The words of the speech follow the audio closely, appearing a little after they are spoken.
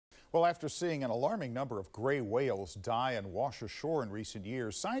Well, after seeing an alarming number of gray whales die and wash ashore in recent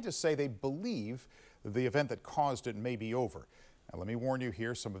years, scientists say they believe the event that caused it may be over. Now, let me warn you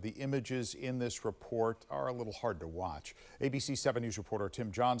here, some of the images in this report are a little hard to watch. ABC 7 News reporter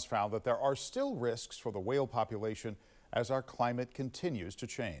Tim Johns found that there are still risks for the whale population as our climate continues to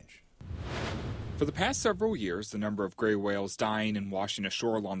change. For the past several years, the number of gray whales dying and washing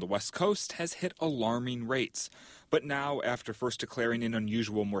ashore along the west coast has hit alarming rates. But now, after first declaring an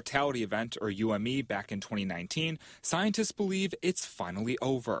unusual mortality event, or UME, back in 2019, scientists believe it's finally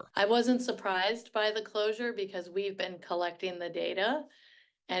over. I wasn't surprised by the closure because we've been collecting the data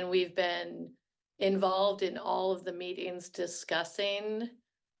and we've been involved in all of the meetings discussing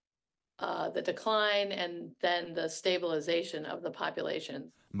the decline and then the stabilization of the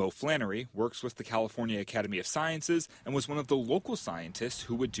populations. Mo Flannery works with the California Academy of Sciences and was one of the local scientists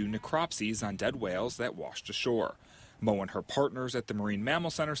who would do necropsies on dead whales that washed ashore. Mo and her partners at the Marine Mammal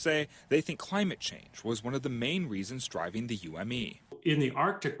Center say they think climate change was one of the main reasons driving the UME. In the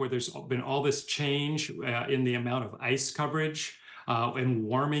Arctic, where there's been all this change in the amount of ice coverage and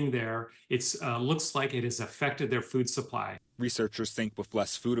warming there, it looks like it has affected their food supply. Researchers think with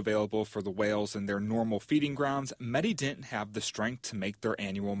less food available for the whales in their normal feeding grounds, many didn't have the strength to make their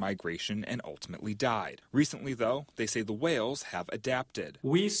annual migration and ultimately died. Recently, though, they say the whales have adapted.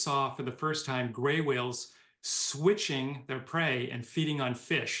 We saw for the first time gray whales switching their prey and feeding on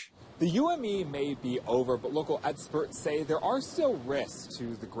fish. The UME may be over, but local experts say there are still risks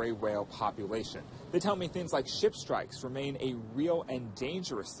to the gray whale population. They tell me things like ship strikes remain a real and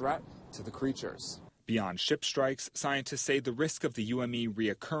dangerous threat to the creatures. Beyond ship strikes, scientists say the risk of the UME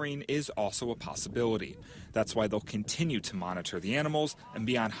reoccurring is also a possibility. That's why they'll continue to monitor the animals and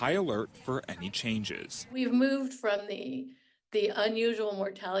be on high alert for any changes. We've moved from the unusual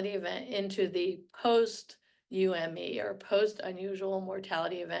mortality event into the post-UME or post-unusual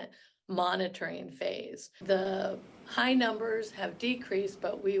mortality event monitoring phase. The high numbers have decreased,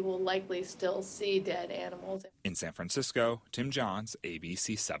 but we will likely still see dead animals. In San Francisco, Tim Johns,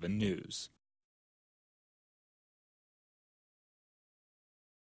 ABC 7 News.